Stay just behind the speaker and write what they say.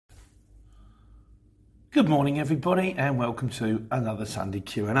Good morning everybody and welcome to another Sunday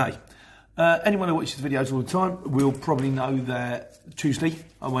Q&A. Anyone who watches the videos all the time will probably know that Tuesday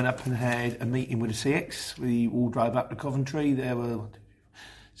I went up and had a meeting with the CX. We all drove up to Coventry. There were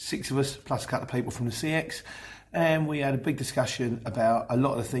 6 of us plus a couple of people from the CX, and we had a big discussion about a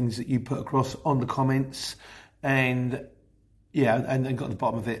lot of the things that you put across on the comments, and then got to the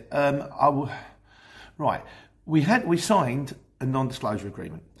bottom of it. We signed a non-disclosure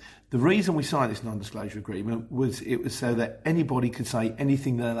agreement. The reason we signed this non-disclosure agreement was it was so that anybody could say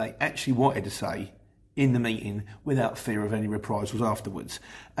anything that they actually wanted to say in the meeting without fear of any reprisals afterwards.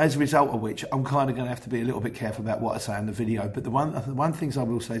 As a result of which, I'm kind of going to have to be a little bit careful about what I say in the video. But the one things I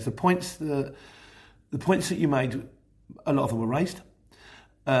will say is the points that you made, a lot of them were raised,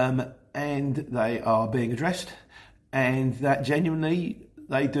 and they are being addressed, and that genuinely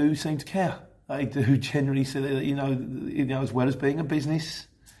they do seem to care. They do generally say that, you know, as well as being a business.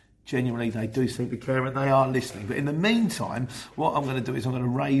 Genuinely, they do seem to care and they are listening. But in the meantime, what I'm going to do is I'm going to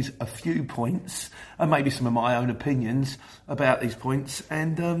raise a few points and maybe some of my own opinions about these points.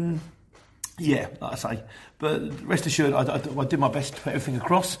 And like I say, but rest assured, I did my best to put everything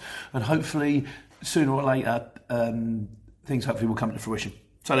across, and hopefully sooner or later, things hopefully will come to fruition.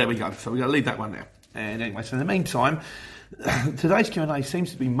 So there we go. So we're going to leave that one there. And anyway, so in the meantime, today's Q&A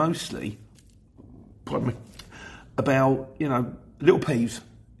seems to be mostly, about, little peeves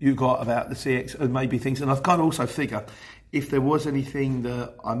you got about the CX and maybe things. And I've kind of also figure if there was anything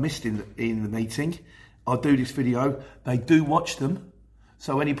that I missed in the meeting, I'll do this video. They do watch them.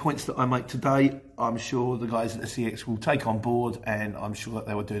 So any points that I make today, I'm sure the guys at the CX will take on board, and I'm sure that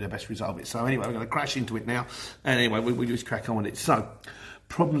they will do their best to resolve it. So anyway, we're going to crash into it now. And anyway, we just crack on with it. So,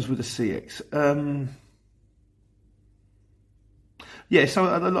 problems with the CX. So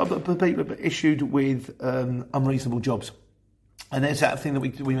a lot of people are issued with unreasonable jobs. And there's that thing that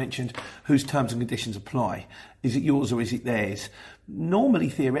we mentioned, whose terms and conditions apply. Is it yours or is it theirs? Normally,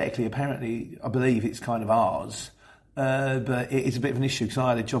 theoretically, apparently, I believe it's kind of ours. But it is a bit of an issue, because I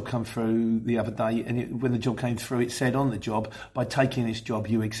had a job come through the other day, and when the job came through, it said on the job, by taking this job,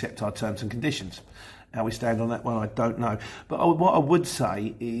 you accept our terms and conditions. How we stand on that one, I don't know. But what I would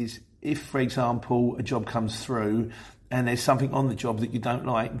say is, if, for example, a job comes through and there's something on the job that you don't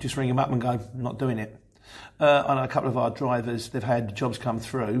like, just ring them up and go, I'm not doing it. I know a couple of our drivers, they've had jobs come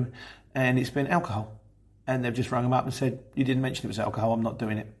through and it's been alcohol, and they've just rung them up and said, you didn't mention it was alcohol, I'm not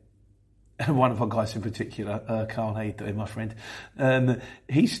doing it. And one of our guys in particular, Carl, how you doing, my friend,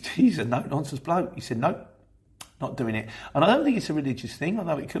 he's a no-nonsense bloke. He said, no, not doing it. And I don't think it's a religious thing,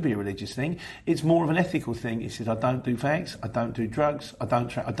 although it could be a religious thing. It's more of an ethical thing. He said, I don't do fags, I don't do drugs, I don't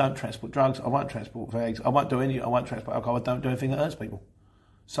transport drugs, I won't transport fags, I won't transport alcohol, I don't do anything that hurts people.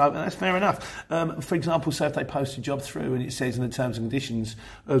 So that's fair enough. For example, say if they post a job through and it says in the terms and conditions,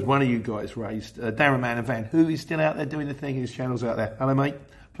 as one of you guys raised, Darren Man and Van, who is still out there doing the thing, his channel's out there. Hello, mate.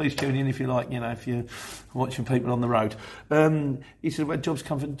 Please tune in if you like, if you're watching people on the road. He said, well, jobs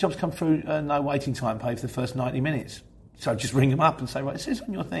come through, no waiting time, pay for the first 90 minutes. So just ring them up and say, right, it says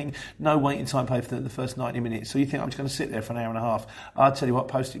on your thing, no waiting time, pay for the first 90 minutes. So you think I'm just going to sit there for an hour and a half? I'll tell you what,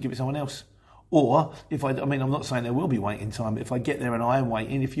 post it, give it to someone else. Or, I'm not saying there will be waiting time, but if I get there and I am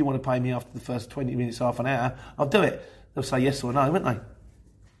waiting, if you want to pay me after the first 20 minutes, half an hour, I'll do it. They'll say yes or no, won't they?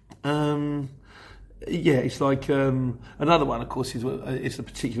 It's like, another one, of course, is a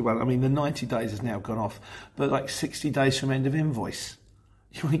particular one. The 90 days has now gone off, but like 60 days from end of invoice,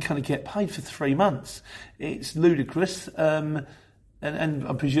 you're only going to get paid for 3 months. It's ludicrous. And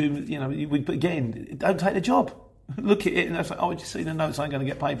I presume, again, don't take the job. Look at it and it's like, oh, just see the notes, I ain't going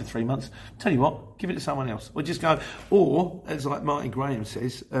to get paid for 3 months. Tell you what, give it to someone else. Or just go, or, as like Martin Graham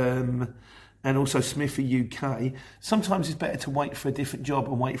says, and also Smithy UK, sometimes it's better to wait for a different job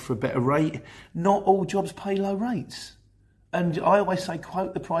and wait for a better rate. Not all jobs pay low rates. And I always say,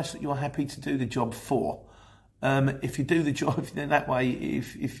 quote the price that you're happy to do the job for. If you do the job, then that way,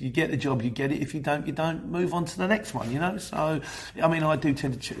 if you get the job, you get it. If you don't, you don't. Move on to the next one, So, I do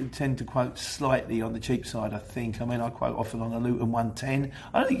tend to quote slightly on the cheap side, I think. I quote often on a Luton 110.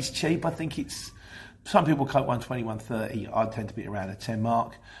 I don't think it's cheap. I think it's, some people quote 120, 130. I tend to be around a 10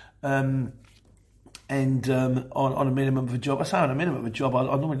 mark. And on a minimum of a job, I say on a minimum of a job, I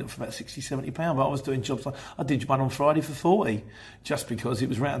normally look for about £60, £70, but I was doing jobs like, I did one on Friday for 40, just because it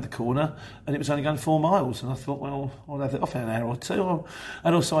was round the corner and it was only going 4 miles. And I thought, well, I'll have it off in an hour or two.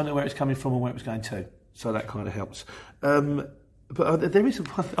 And also I knew where it's coming from and where it was going to. So that kind of helps. But there is,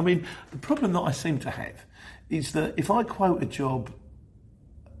 the problem that I seem to have is that if I quote a job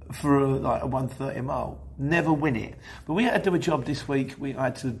for a 130 mile, never win it. But we had to do a job this week, I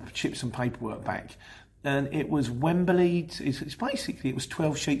had to ship some paperwork back. and it was Wembley. It's basically, it was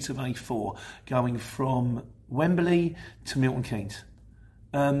 12 sheets of A4 going from Wembley to Milton Keynes.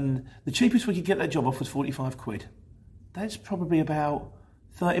 The cheapest we could get that job off was 45 quid. That's probably about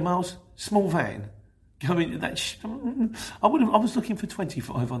 30 miles. Small van. I was looking for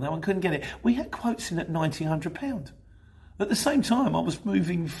 25 on that one, couldn't get it. We had quotes in at £90, £100. At the same time, I was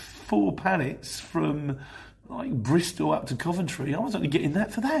moving 4 pallets from like Bristol up to Coventry. I was only getting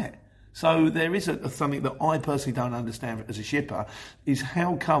that for that. So there is something that I personally don't understand as a shipper, is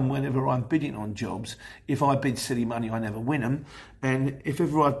how come whenever I'm bidding on jobs, if I bid silly money, I never win them. And if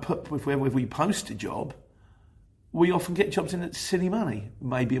we post a job, we often get jobs in at silly money.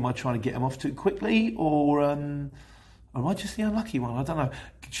 Maybe am I trying to get them off too quickly, or am I just the unlucky one? I don't know.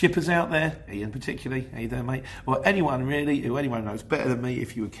 Shippers out there, Ian particularly, how you doing, mate? Or anyone really, who anyone knows better than me,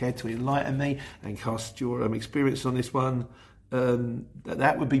 if you would care to enlighten me and cast your experience on this one,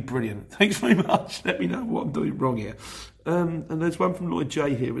 that would be brilliant. Thanks very much. Let me know what I'm doing wrong here. And there's one from Lloyd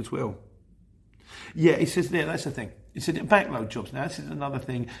J here as well. Yeah, he says there, that's the thing. He said backload jobs. Now, this is another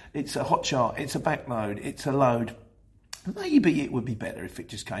thing. It's a hot chart, it's a backload, it's a load. Maybe it would be better if it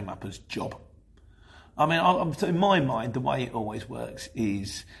just came up as job. I mean, in my mind, the way it always works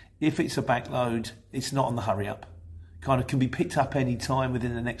is if it's a backload, it's not on the hurry up. Kind of can be picked up any time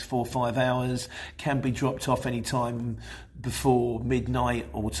within the next 4 or 5 hours, can be dropped off any time before midnight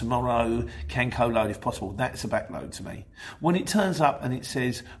or tomorrow, can co-load if possible. That's a backload to me. When it turns up and it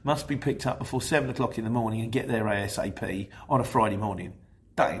says must be picked up before 7 o'clock in the morning and get there ASAP on a Friday morning,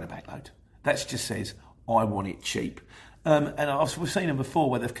 that ain't a backload. That just says I want it cheap. And we've seen them before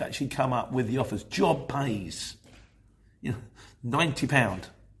where they've actually come up with the offers. Job pays, £90.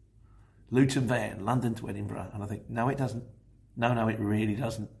 Luton van, London to Edinburgh. And I think, no, it doesn't. No, it really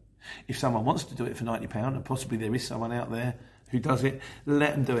doesn't. If someone wants to do it for £90, and possibly there is someone out there who does it,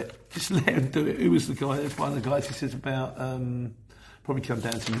 let them do it. Just let them do it. Who was the guy? That's one of the guys who says about, probably come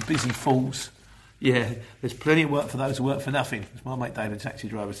down to the busy fools. Yeah, there's plenty of work for those who work for nothing. As my mate David, taxi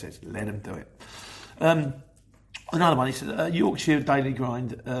driver, says, let them do it. Another one, he said, Yorkshire Daily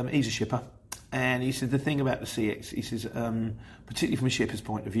Grind, he's a shipper. And he said the thing about the CX, he says, particularly from a shipper's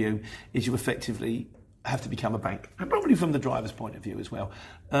point of view, is you effectively have to become a bank. And probably from the driver's point of view as well,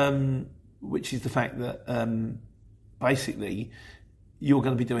 which is the fact that basically you're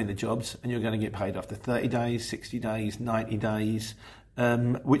going to be doing the jobs and you're going to get paid after 30 days, 60 days, 90 days,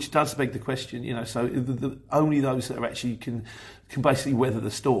 which does beg the question, so only those that are actually can basically weather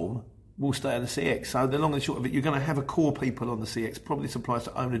the storm will stay on the CX. So the long and short of it, you're going to have a core people on the CX, probably applies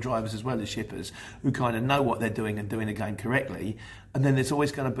to owner drivers as well as shippers, who kind of know what they're doing and doing the game correctly. And then there's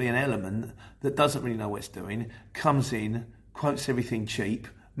always going to be an element that doesn't really know what it's doing, comes in, quotes everything cheap,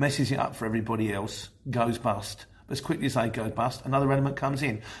 messes it up for everybody else, goes bust. But as quickly as they go bust, another element comes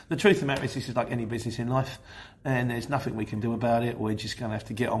in. The truth of the matter is, this is like any business in life, and there's nothing we can do about it. We're just going to have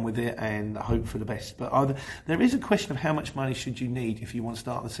to get on with it and hope for the best. But there is a question of how much money should you need if you want to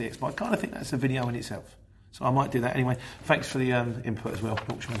start the CX. But I kind of think that's a video in itself. So I might do that anyway. Thanks for the input as well.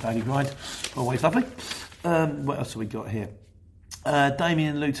 Yorkshire Daily Grind, always lovely. What else have we got here?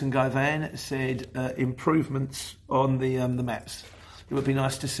 Damien Luton Govan said improvements on the maps. It would be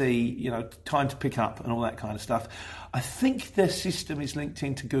nice to see, time to pick up and all that kind of stuff. I think their system is linked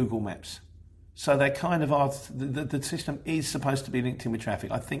into Google Maps. So they kind of are, the system is supposed to be linked in with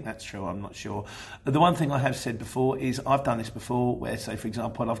traffic. I think that's true, I'm not sure. The one thing I have said before is, I've done this before, where, say, for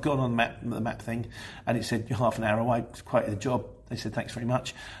example, I've gone on the map thing, and it said, you're half an hour away, it's quite the job. They said, thanks very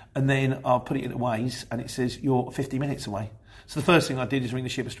much. And then I'll put it in Waze, and it says, you're 50 minutes away. So the first thing I did is ring the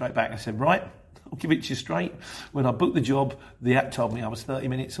shipper straight back. I said, right, I'll give it to you straight. When I booked the job, the app told me I was 30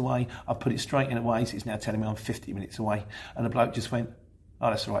 minutes away. I put it straight in Waze. It's now telling me I'm 50 minutes away. And the bloke just went, oh,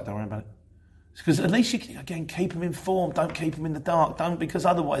 that's all right, don't worry about it. Because at least you can, again, keep them informed. Don't keep them in the dark. Don't, because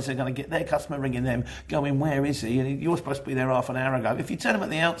otherwise they're going to get their customer ringing them, going, where is he? And you're supposed to be there half an hour ago. If you tell him at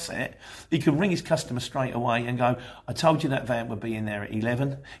the outset, he can ring his customer straight away and go, I told you that van would be in there at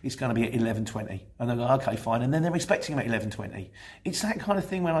 11. It's going to be at 11:20. And they'll go, okay, fine. And then they're expecting him at 11:20. It's that kind of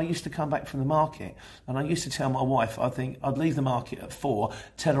thing when I used to come back from the market, and I used to tell my wife, I'd leave the market at 4,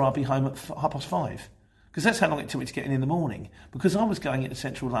 tell her I'd be home at 5:30. Because that's how long it took me to get in the morning. Because I was going into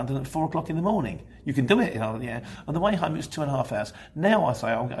central London at 4 o'clock in the morning. You can do it, yeah. On the way home, it was 2.5 hours. Now I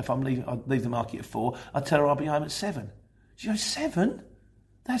say, if I'm leaving, I'll leave the market at 4. I tell her I'll be home at 7. She goes, 7?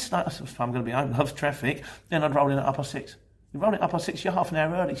 That's like, I'm going to be home, loves traffic. Then I'd roll in at 6:30. You roll in at 6:30, you're half an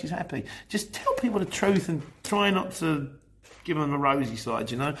hour early, she's happy. Just tell people the truth and try not to give them the rosy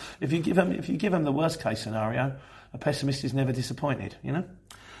side, If you give them the worst case scenario, a pessimist is never disappointed,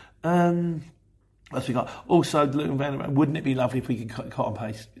 What else we got? Also, wouldn't it be lovely if we could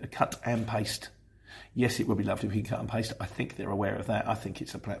cut and paste? Yes, it would be lovely if you could cut and paste. I think they're aware of that. I think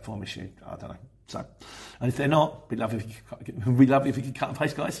it's a platform issue. I don't know. So, and if they're not, it'd be lovely if you could cut and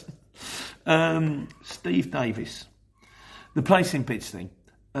paste, guys. Steve Davis, the placing bids thing,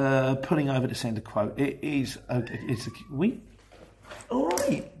 pulling over to send a quote. It is. All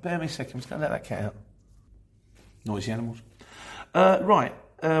right. Bear me a second. I'm just going to let that cat out. Noisy animals. Right.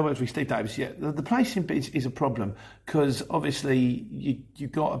 Where was we? Steve Davis. Yeah. The placing bids is a problem because obviously you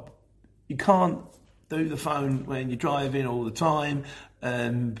can't do the phone when you're driving all the time.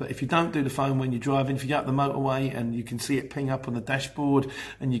 But if you don't do the phone when you're driving, if you go up the motorway and you can see it ping up on the dashboard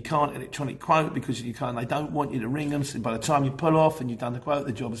and you can't electronic quote because they don't want you to ring them. So by the time you pull off and you've done the quote,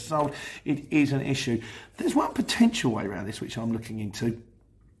 the job is sold. It is an issue. There's one potential way around this, which I'm looking into,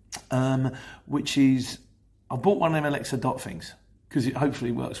 which is I bought one of them Alexa dot things because it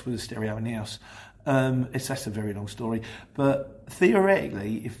hopefully works with the stereo in the house. That's a very long story. But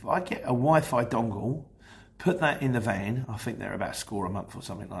theoretically, if I get a Wi-Fi dongle, put that in the van, I think they're about £1 a month or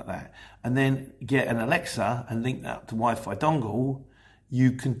something like that, and then get an Alexa and link that up to Wi-Fi dongle,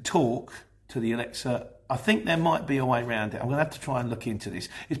 you can talk to the Alexa. I think there might be a way around it. I'm going to have to try and look into this.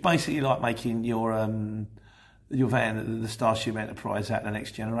 It's basically like making your van, the Starship Enterprise, out the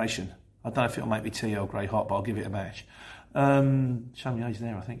next generation. I don't know if it'll make me tea or grey hot, but I'll give it a bash. Show me age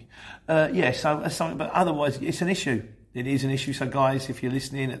there, I think. So that's something, but otherwise it's an issue. It is an issue. So guys, if you're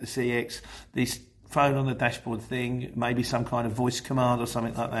listening at the CX, this phone on the dashboard thing, maybe some kind of voice command or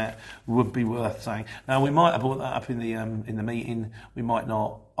something like that would be worth saying. Now, we might have brought that up in the meeting. We might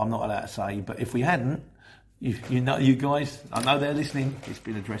not. I'm not allowed to say. But if we hadn't, you know, you guys, I know they're listening. It's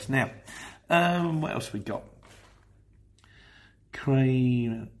been addressed now. What else we got?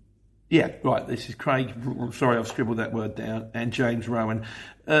 Craig. Yeah, right. This is Craig. Sorry, I've scribbled that word down. And James Rowan.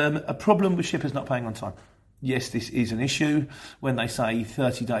 A problem with shippers not paying on time. Yes, this is an issue when they say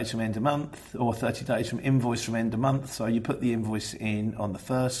 30 days from end of month or 30 days from invoice from end of month. So you put the invoice in on the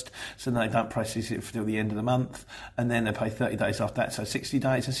 1st, so they don't process it until the end of the month, and then they pay 30 days after that, so 60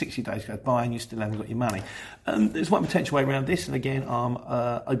 days, and 60 days go by and you still haven't got your money. There's one potential way around this, and again, I'm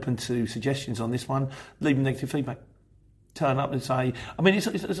open to suggestions on this one. Leave negative feedback. Turn up and say, I mean, it's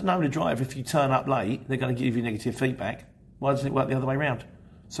an owner driver. If you turn up late, they're going to give you negative feedback. Why doesn't it work the other way around?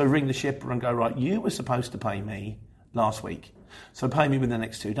 So ring the shipper and go, right, you were supposed to pay me last week. So pay me within the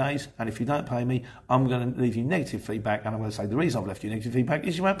next 2 days. And if you don't pay me, I'm going to leave you negative feedback. And I'm going to say the reason I've left you negative feedback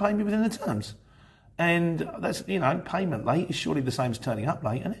is you won't pay me within the terms. And that's, payment late is surely the same as turning up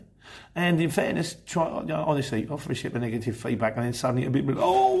late, isn't it? And in fairness, honestly, offer a shipper negative feedback and then suddenly it'll be,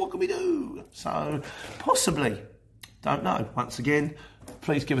 oh, what can we do? So possibly, don't know. Once again,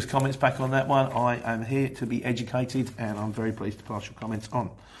 please give us comments back on that one. I am here to be educated and I'm very pleased to pass your comments on.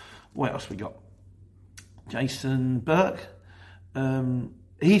 What else we got? Jason Burke.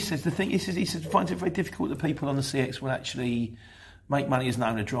 He says he finds it very difficult that people on the CX will actually make money as an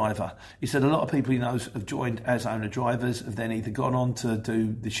owner driver. He said a lot of people he knows have joined as owner drivers, have then either gone on to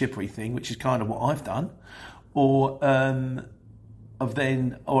do the shippery thing, which is kind of what I've done, or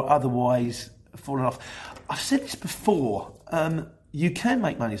otherwise fallen off. I've said this before. You can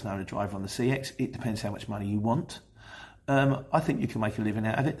make money as an owner driver on the CX. It depends how much money you want. I think you can make a living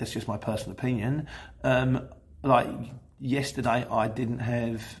out of it. That's just my personal opinion. Like yesterday, I didn't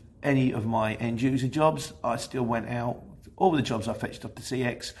have any of my end user jobs. I still went out. All the jobs I fetched off the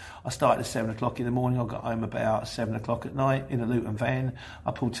CX. I started at 7 o'clock in the morning. I got home about 7 o'clock at night in a Luton van.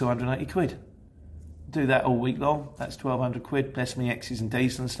 I pulled 280 quid. Do that all week long. That's 1,200 quid. Bless me X's and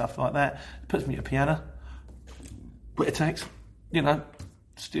D's and stuff like that. It puts me at a piano. Bit of tax.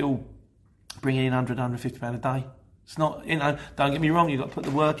 Still bringing in £150 a day. It's not, don't get me wrong, you've got to put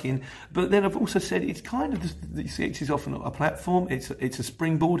the work in. But then I've also said it's kind of, the CX is often a platform, it's a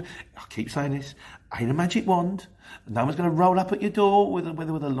springboard. I keep saying this, ain't a magic wand. No one's going to roll up at your door with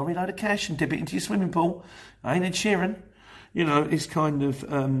a lorry load of cash and dip it into your swimming pool. Ain't Ed Sheeran. It's kind of,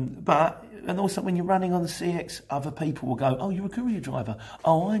 and also when you're running on the CX, other people will go, oh, you're a courier driver.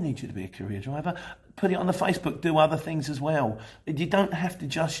 Oh, I need you to be a courier driver. Put it on the Facebook, do other things as well. You don't have to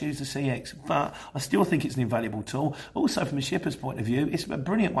just use the CX, but I still think it's an invaluable tool. Also, from a shipper's point of view, it's a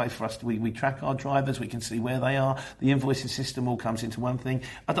brilliant way for us we track our drivers, we can see where they are, the invoicing system all comes into one thing.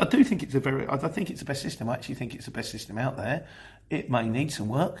 I do think it's I think it's the best system. I actually think it's the best system out there. It may need some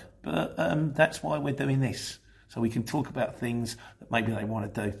work, but that's why we're doing this. So we can talk about things that maybe they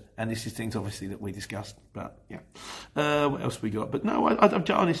want to do. And this is things, obviously, that we discussed. But, yeah. What else we got? But, no, I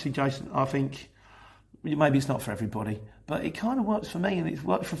honestly, Jason, I think maybe it's not for everybody. But it kind of works for me, and it's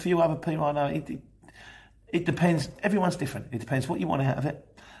worked for a few other people I know. It depends. Everyone's different. It depends what you want out of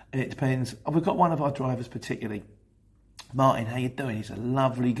it. And it depends. We've got one of our drivers particularly. Martin, how you doing? He's a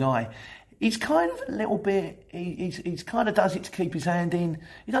lovely guy. he's kind of a little bit, he's kind of does it to keep his hand in.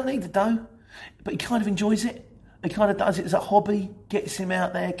 He doesn't need the dough, but he kind of enjoys it. He kind of does it as a hobby, gets him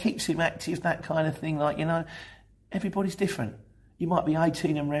out there, keeps him active, that kind of thing. Like, everybody's different. You might be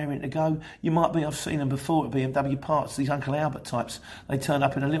 18 and raring to go. You might be, I've seen them before at BMW parts, these Uncle Albert types. They turn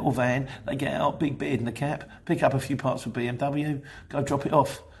up in a little van, they get out, big beard and a cap, pick up a few parts for BMW, go drop it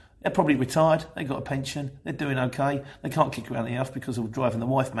off. They're probably retired, they've got a pension, they're doing okay. They can't kick around the house because of driving the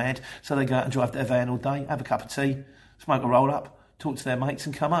wife mad, so they go out and drive their van all day, have a cup of tea, smoke a roll up, talk to their mates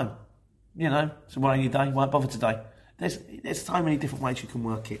and come home. It's a rainy day, won't bother today. There's so many different ways you can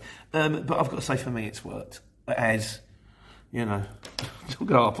work it. But I've got to say, for me, it's worked. It has. Don't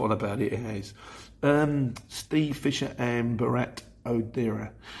go up on about it, it has. Steve Fisher and Bharat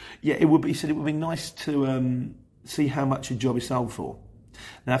Odera. Yeah, he said it would be nice to see how much a job is sold for.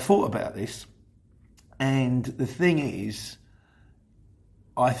 Now, I thought about this, and the thing is,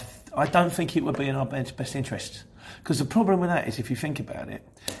 I don't think it would be in our best interest. Because the problem with that is, if you think about it,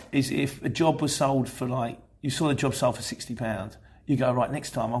 is if a job was sold for you saw the job sold for £60, you go, right,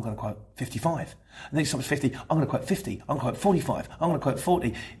 next time I'm going to quote 55. Next time it's 50, I'm going to quote 50, I'm going to quote 45, I'm going to quote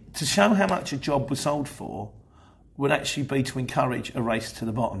 40. To show how much a job was sold for would actually be to encourage a race to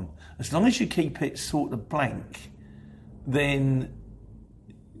the bottom. As long as you keep it sort of blank, then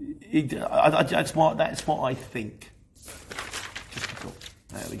that's what I think.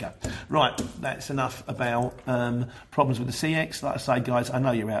 There we go. Right, that's enough about problems with the CX. Like I say, guys, I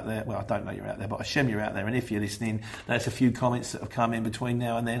know you're out there. Well, I don't know you're out there, but I assume you're out there. And if you're listening, there's a few comments that have come in between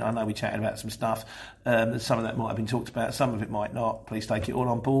now and then. I know we chatted about some stuff. Some of that might have been talked about. Some of it might not. Please take it all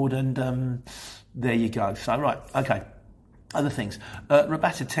on board. And there you go. So, right, okay. Other things.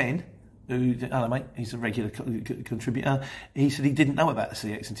 Rabata 10, who, hello mate, he's a regular contributor. He said he didn't know about the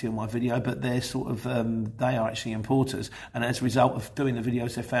CX until my video, but they're sort of, they are actually importers. And as a result of doing the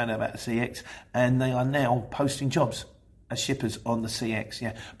videos, they found out about the CX, and they are now posting jobs as shippers on the CX.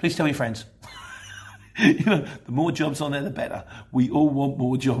 Yeah, please tell your friends. The more jobs on there, the better. We all want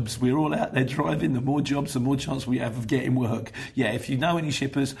more jobs. We're all out there driving. The more jobs, the more chance we have of getting work. Yeah, if you know any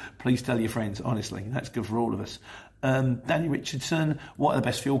shippers, please tell your friends. Honestly, that's good for all of us. Danny Richardson, what are the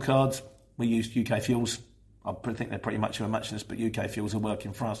best fuel cards? We used UK Fuels. I think they're pretty much of a muchness, but UK Fuels are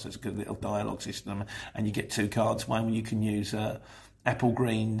working for us. It's a good little dialogue system, and you get two cards. One you can use Apple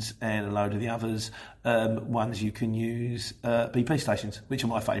Greens and a load of the others. Ones you can use BP stations, which are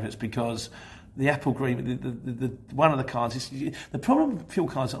my favourites because the Apple Green, the one of the cards is the problem with fuel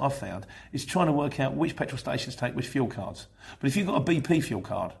cards that I've found is trying to work out which petrol stations take which fuel cards. But if you've got a BP fuel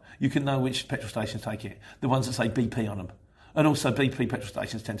card, you can know which petrol stations take it. The ones that say BP on them. And also BP petrol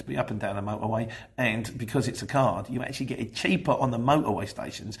stations tend to be up and down the motorway, and because it's a card, you actually get it cheaper on the motorway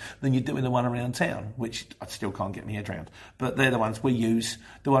stations than you do in the one around town, which I still can't get my head around. But they're the ones we use.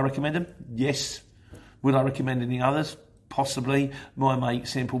 Do I recommend them? Yes. Would I recommend any others? Possibly. My mate,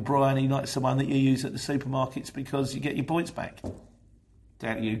 Simple Brian, he likes the one that you use at the supermarkets because you get your points back.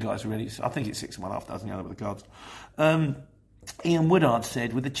 Down to you guys, really. I think it's 6.5 dozen with the cards. Ian Woodard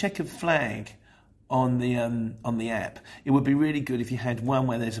said, with the checkered flag on the app, it would be really good if you had one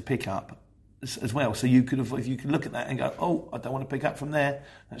where there's a pickup as well. So you could have, if you could look at that and go, oh, I don't want to pick up from there.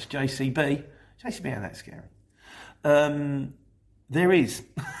 That's JCB. JCB ain't that scary. There is.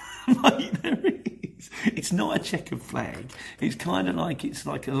 Mate, there is. It's not a checkered flag. It's kind of like, it's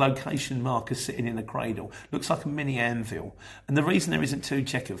like a location marker sitting in a cradle. Looks like a mini anvil. And the reason there isn't two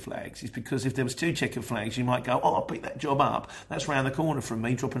checkered flags is because if there was two checkered flags, you might go, oh, I'll pick that job up. That's round the corner from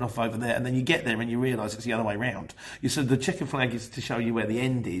me, dropping off over there. And then you get there and you realise it's the other way round. So the checkered flag is to show you where the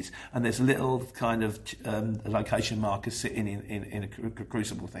end is. And there's a little kind of location marker sitting in a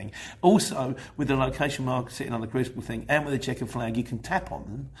crucible thing. Also, with the location marker sitting on the crucible thing and with the checkered flag, you can tap on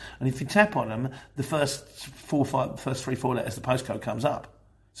them. And if you tap on them, the first 3-4 letters of the postcode comes up.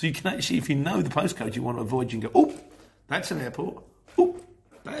 So you can actually, if you know the postcode you want to avoid, you can go, oh, that's an airport. Oh,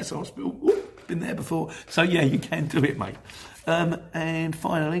 that's a hospital. Oh, been there before. So yeah, you can do it, mate. And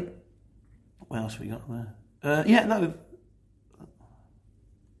finally, what else have we got there?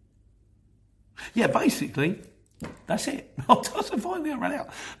 Basically, that's it. Finally I ran out.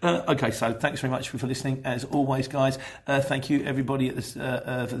 Okay, so thanks very much for listening. As always, guys, thank you everybody at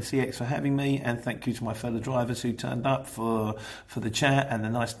for the CX for having me, and thank you to my fellow drivers who turned up for the chat and the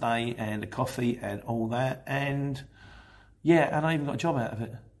nice day and the coffee and all that. And yeah, and I even got a job out of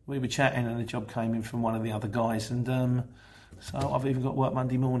it. We were chatting and a job came in from one of the other guys, and so I've even got work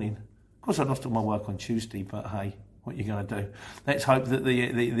Monday morning. Of course, I lost all my work on Tuesday, but hey, what are you going to do? Let's hope that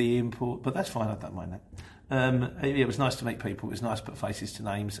the import, but that's fine. I don't mind that. It was nice to meet people. It was nice to put faces to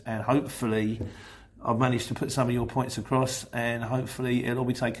names, and hopefully I've managed to put some of your points across, and hopefully it'll all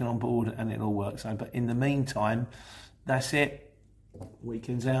be taken on board and it'll all work. So, but in the meantime, that's it.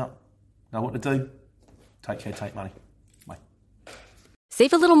 Weekend's out. Know what to do. Take care, take money. Bye.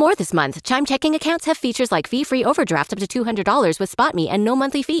 Save a little more this month. Chime checking accounts have features like fee-free overdraft up to $200 with SpotMe and no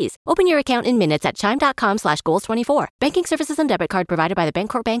monthly fees. Open your account in minutes at chime.com/goals24. Banking services and debit card provided by the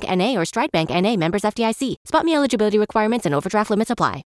Bancorp Bank N.A. or Stride Bank N.A. members FDIC. SpotMe eligibility requirements and overdraft limits apply.